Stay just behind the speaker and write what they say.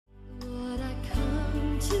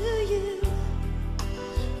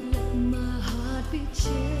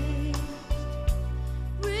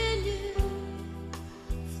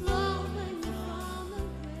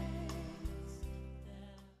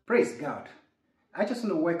Praise God. I just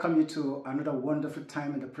want to welcome you to another wonderful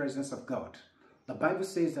time in the presence of God. The Bible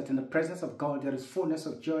says that in the presence of God there is fullness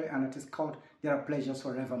of joy, and it is called there are pleasures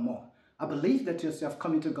forevermore. I believe that as you have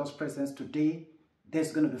come into God's presence today,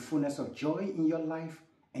 there's going to be fullness of joy in your life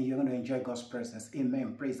and you're going to enjoy God's presence.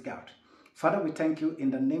 Amen. Praise God. Father, we thank you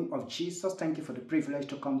in the name of Jesus. Thank you for the privilege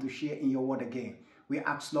to come to share in your word again. We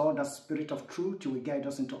ask, Lord, that Spirit of truth, you will guide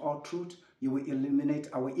us into all truth. You will illuminate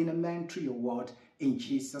our inner man through your word. In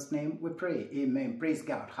Jesus' name we pray. Amen. Praise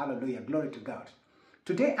God. Hallelujah. Glory to God.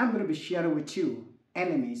 Today I'm going to be sharing with you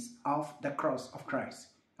enemies of the cross of Christ.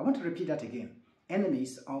 I want to repeat that again.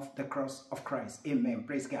 Enemies of the cross of Christ. Amen.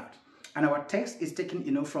 Praise God. And our text is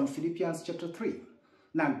taken, from Philippians chapter 3.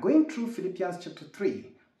 Now, going through Philippians chapter 3,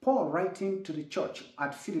 Paul writing to the church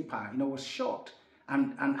at Philippi, was shocked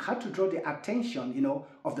and had to draw the attention,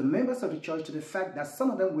 of the members of the church to the fact that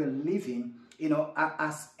some of them were living,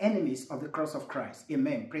 as enemies of the cross of Christ.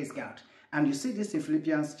 Amen. Praise God. And you see this in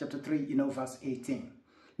Philippians chapter 3, verse 18.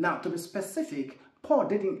 Now, to be specific, Paul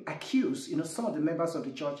didn't accuse, some of the members of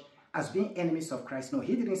the church as being enemies of Christ. No,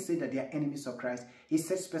 he didn't say that they are enemies of Christ. He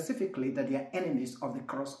said specifically that they are enemies of the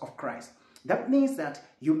cross of Christ. That means that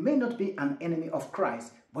you may not be an enemy of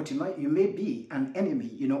Christ, but you may be an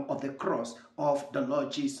enemy, of the cross of the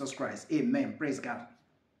Lord Jesus Christ. Amen. Praise God.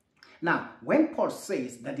 Now, when Paul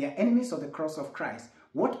says that they are enemies of the cross of Christ,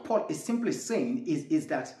 what Paul is simply saying is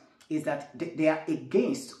that they are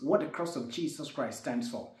against what the cross of Jesus Christ stands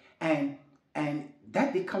for. And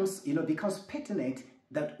that becomes pertinent,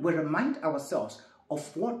 that we remind ourselves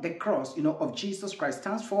of what the cross, of Jesus Christ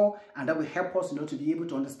stands for, and that will help us, to be able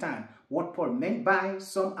to understand what Paul meant by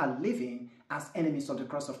some are living as enemies of the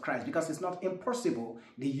cross of Christ, because it's not impossible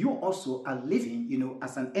that you also are living,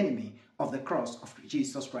 as an enemy of the cross of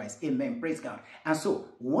Jesus Christ. Amen. Praise God. And so,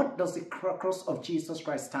 what does the cross of Jesus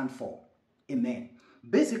Christ stand for? Amen.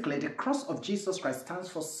 Basically, the cross of Jesus Christ stands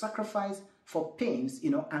for sacrifice, for pains,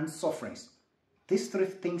 and sufferings. These three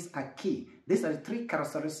things are key. These are the three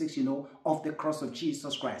characteristics, of the cross of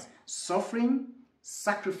Jesus Christ. Suffering,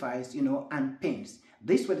 sacrifice, and pains.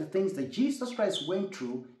 These were the things that Jesus Christ went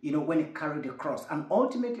through, when he carried the cross. And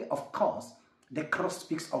ultimately, of course, the cross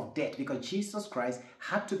speaks of death, because Jesus Christ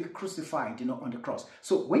had to be crucified, on the cross.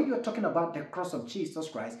 So when you're talking about the cross of Jesus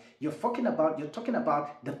Christ, you're talking about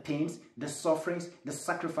the pains, the sufferings, the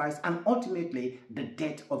sacrifice, and ultimately the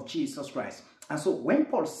death of Jesus Christ. And so when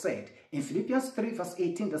Paul said in Philippians 3 verse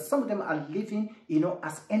 18 that some of them are living,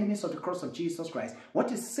 as enemies of the cross of Jesus Christ, what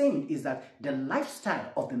he's saying is that the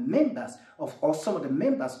lifestyle of the members or some of the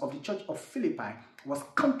members of the church of Philippi was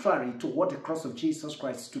contrary to what the cross of Jesus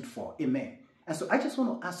Christ stood for. Amen. And so I just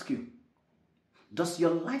want to ask you, does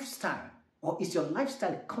your lifestyle, or is your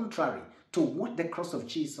lifestyle contrary to what the cross of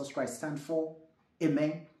Jesus Christ stands for?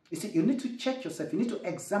 Amen. You see, you need to check yourself. You need to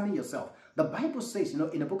examine yourself. The Bible says,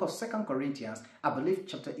 in the book of 2 Corinthians, I believe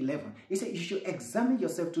chapter 11, it says you should examine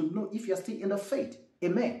yourself to know if you're still in the faith.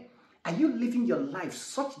 Amen. Are you living your life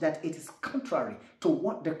such that it is contrary to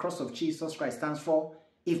what the cross of Jesus Christ stands for?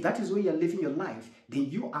 If that is where you're living your life, then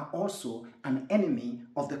you are also an enemy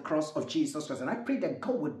of the cross of Jesus Christ. And I pray that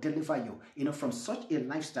God will deliver you, from such a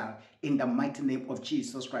lifestyle in the mighty name of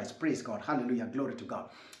Jesus Christ. Praise God. Hallelujah. Glory to God.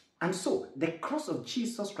 And so, the cross of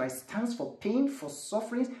Jesus Christ stands for pain, for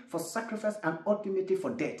sufferings, for sacrifice, and ultimately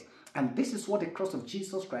for death. And this is what the cross of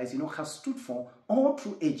Jesus Christ, has stood for all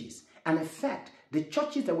through ages. And in fact, the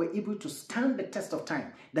churches that were able to stand the test of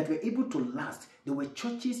time, that were able to last, they were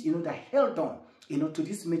churches, that held on, to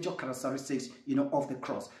these major characteristics, of the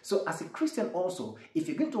cross. So as a Christian also, if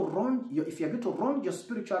you're going to run your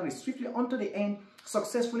spiritual race swiftly unto the end,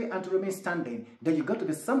 successfully, and to remain standing, then you got to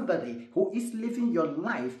be somebody who is living your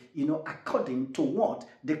life, according to what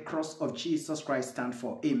the cross of Jesus Christ stands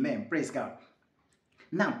for. Amen. Praise God.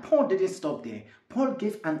 Now, Paul didn't stop there. Paul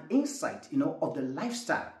gave an insight, of the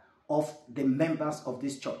lifestyle of the members of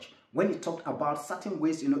this church, when he talked about certain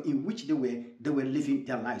ways, in which they were living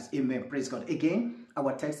their lives. Amen. Praise God. Again,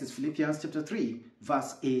 our text is Philippians chapter 3,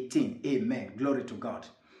 verse 18. Amen. Glory to God.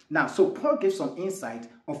 Now, so Paul gave some insight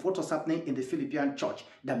of what was happening in the Philippian church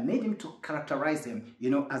that made him to characterize them,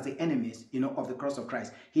 as the enemies, of the cross of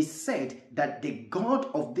Christ. He said that the God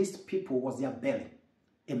of these people was their belly.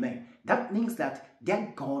 Amen. That means that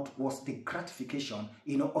their God was the gratification,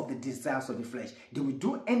 of the desires of the flesh. They will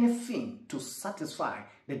do anything to satisfy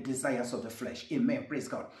the desires of the flesh. Amen. Praise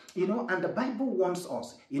God. And the Bible warns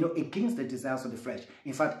us, against the desires of the flesh.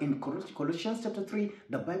 In fact, in Colossians chapter 3,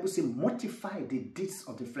 the Bible says, mortify the deeds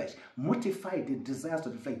of the flesh. Mortify the desires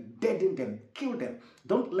of the flesh. Deaden them. Kill them.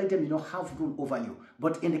 Don't let them, have rule over you.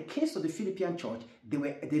 But in the case of the Philippian church,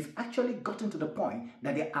 they've actually gotten to the point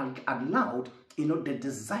that they are allowed, the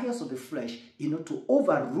desires of the flesh, to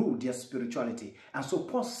overrule their spirituality. And so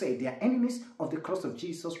Paul said they are enemies of the cross of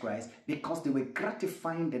Jesus Christ because they were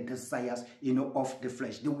gratifying the desires, of the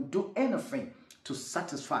flesh. They would do anything to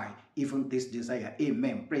satisfy even this desire.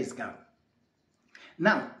 Amen. Praise God.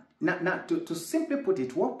 Now, to simply put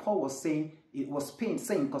it, what Paul was saying,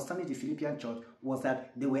 saying concerning the Philippian church was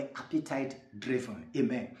that they were appetite driven.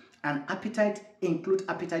 Amen. And appetite include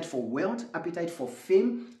appetite for wealth, appetite for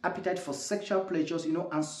fame, appetite for sexual pleasures,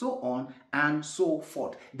 and so on and so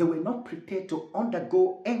forth. They were not prepared to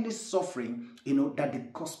undergo any suffering, that the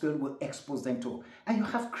gospel will expose them to. And you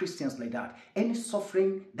have Christians like that. Any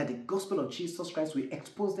suffering that the gospel of Jesus Christ will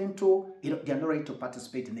expose them to, they are not ready to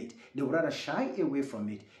participate in it. They would rather shy away from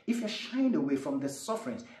it. If you're shying away from the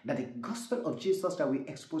sufferings that the gospel of Jesus Christ will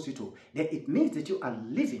expose you to, then it means that you are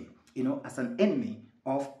living, as an enemy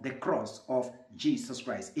of the cross of Jesus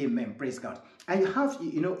Christ. Amen. Praise God. And you have,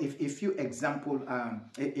 if you example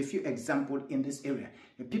in this area,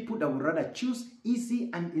 the people that would rather choose easy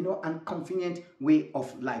and, and convenient way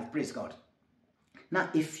of life. Praise God. Now,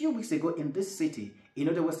 a few weeks ago in this city,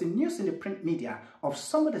 there was a news in the print media of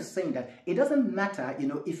somebody saying that it doesn't matter,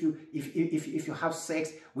 if you have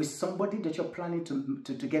sex with somebody that you're planning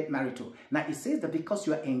to get married to. Now, it says that because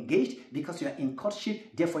you are engaged, because you are in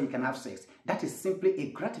courtship, therefore you can have sex. That is simply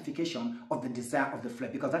a gratification of the desire of the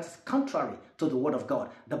flesh, because that is contrary to the word of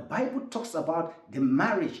God. The Bible talks about the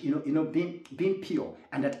marriage, being pure,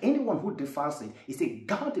 and that anyone who defiles it, it says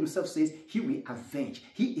God himself says he will avenge.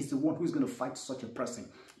 He is the one who is going to fight such a person.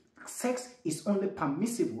 Sex is only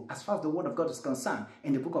permissible as far as the word of God is concerned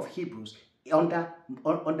in the book of Hebrews under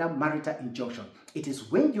marital injunction. It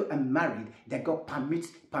is when you are married that God permits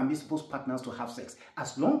permissible partners to have sex.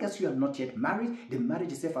 As long as you are not yet married, the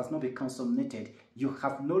marriage itself has not been consummated. You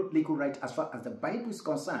have no legal right as far as the Bible is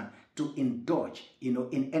concerned to indulge,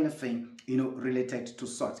 in anything, related to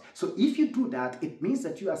such. So if you do that, it means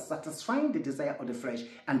that you are satisfying the desire of the flesh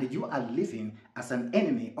and that you are living as an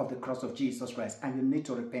enemy of the cross of Jesus Christ, and you need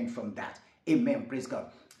to repent from that. Amen. Praise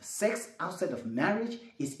God. Sex outside of marriage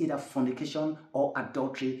is either fornication or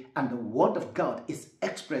adultery, and the word of God is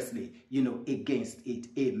expressly, against it.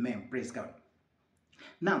 Amen. Praise God.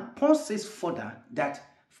 Now, Paul says further,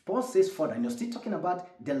 and you're still talking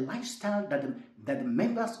about the lifestyle that the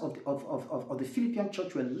members of the Philippian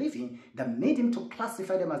church were living, that made him to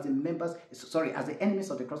classify them as as the enemies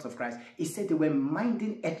of the cross of Christ. He said they were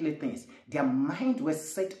minding earthly things. Their mind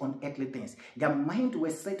was set on earthly things. Their mind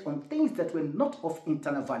was set on things that were not of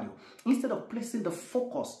internal value. Instead of placing the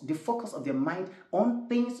focus of their mind on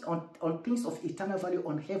things of eternal value,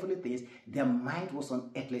 on heavenly things, their mind was on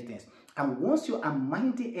earthly things. And once you are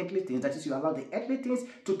minding earthly things, that is, you allow the earthly things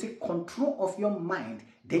to take control of your mind,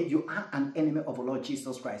 then you are an enemy of the Lord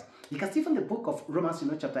Jesus Christ. Because even the book of Romans,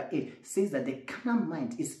 chapter 8, says that the carnal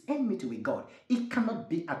mind is enmity with God. It cannot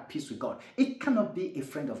be at peace with God. It cannot be a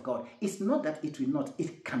friend of God. It's not that it will not,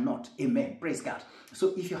 it cannot. Amen. Praise God.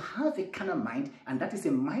 So if you have a carnal mind, and that is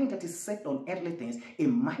a mind that is set on earthly things, a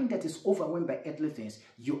mind that is overwhelmed by earthly things,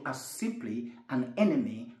 you are simply an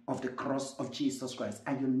enemy of the cross of Jesus Christ.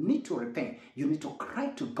 And you need to repent. You need to cry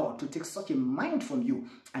to God to take such a mind from you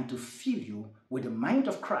and to fill you with the mind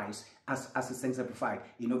of Christ as is exemplified,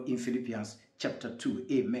 in Philippians chapter 2.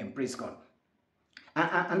 Amen. Praise God.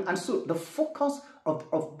 And so the focus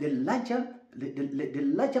of the larger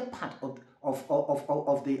part of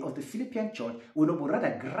the Philippian church would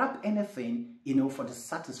rather grab anything, for the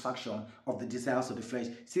satisfaction of the desires of the flesh,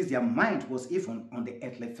 since their mind was even on the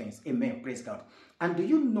earthly things. Amen. Praise God. And do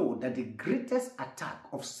you know that the greatest attack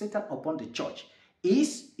of Satan upon the church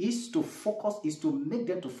is to make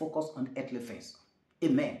them to focus on earthly things?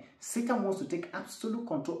 Amen. Satan wants to take absolute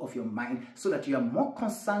control of your mind so that you are more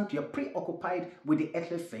concerned, you're preoccupied with the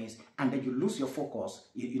earthly things, and then you lose your focus,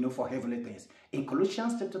 for heavenly things. In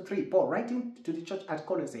Colossians chapter 3, Paul, writing to the church at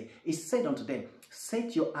Colossae, he said unto them,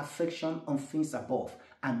 set your affection on things above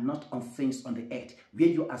and not on things on the earth, where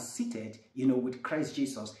you are seated, with Christ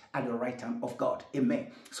Jesus at the right hand of God.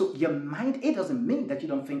 Amen. So your mind, it doesn't mean that you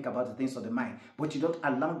don't think about the things of the mind, but you don't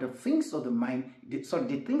allow the things of the mind, the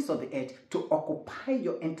things of the earth to occupy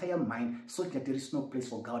your entire mind, so that there is no place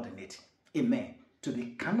for God in it. Amen. To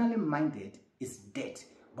be carnally minded is death,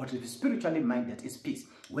 but to be spiritually minded is peace.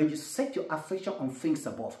 When you set your affection on things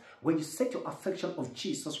above, when you set your affection on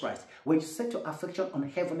Jesus Christ, when you set your affection on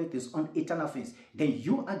heavenly things, on eternal things, then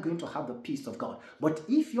you are going to have the peace of God. But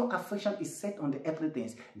if your affection is set on the earthly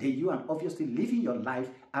things, then you are obviously living your life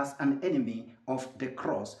as an enemy of the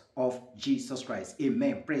cross of Jesus Christ.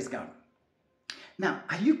 Amen. Praise God. Now,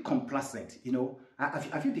 are you complacent?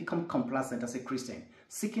 Have you become complacent as a Christian?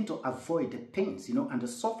 seeking to avoid the pains, and the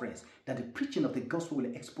sufferings that the preaching of the gospel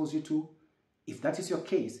will expose you to, if that is your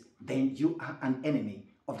case, then you are an enemy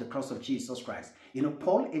of the cross of Jesus Christ.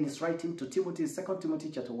 Paul, in his writing to Timothy, 2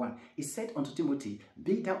 Timothy chapter 1, he said unto Timothy,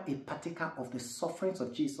 be thou a partaker of the sufferings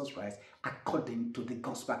of Jesus Christ according to the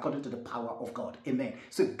gospel, according to the power of God. Amen.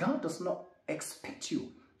 So God does not expect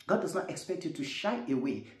you to shy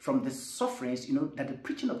away from the sufferings, that the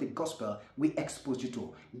preaching of the gospel will expose you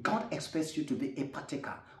to. God expects you to be a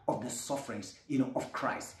partaker of the sufferings, of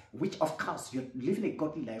Christ, which of course you're living a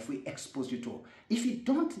godly life will expose you to. If you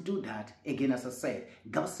don't do that, again, as I said,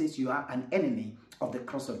 God says you are an enemy of the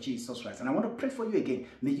cross of Jesus Christ. And I want to pray for you again.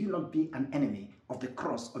 May you not be an enemy of the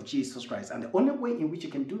cross of Jesus Christ. And the only way in which you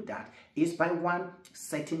can do that is by one,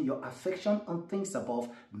 setting your affection on things above,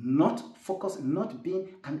 not being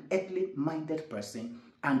an earthly minded person,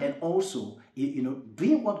 and then also,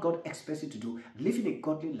 doing what God expects you to do, living a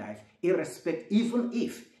godly life, even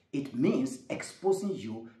if it means exposing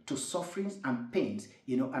you to sufferings and pains,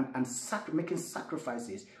 and making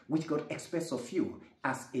sacrifices which God expects of you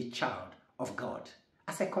as a child of God.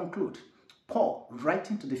 As I conclude, Paul,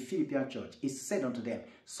 writing to the Philippian church, he said unto them,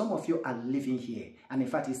 some of you are living here, and in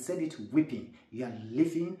fact he said it weeping, you are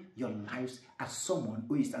living your lives as someone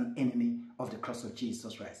who is an enemy of the cross of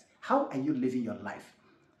Jesus Christ. How are you living your life?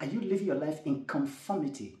 Are you living your life in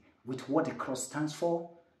conformity with what the cross stands for?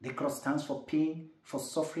 The cross stands for pain, for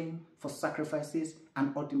suffering, for sacrifices,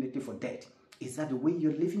 and ultimately for death. Is that the way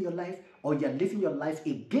you're living your life? Or you're living your life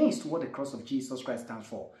against what the cross of Jesus Christ stands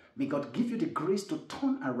for? May God give you the grace to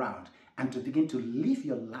turn around and to begin to live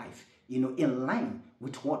your life, in line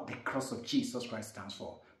with what the cross of Jesus Christ stands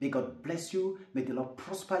for. May God bless you. May the Lord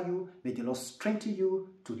prosper you. May the Lord strengthen you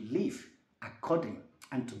to live according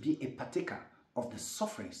and to be a partaker of the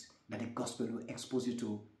sufferings that the gospel will expose you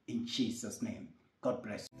to, in Jesus' name. God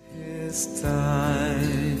bless you. His time,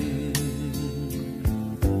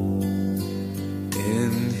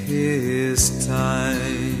 in His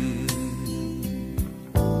time,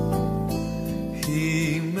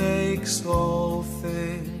 He makes all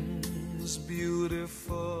things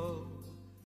beautiful.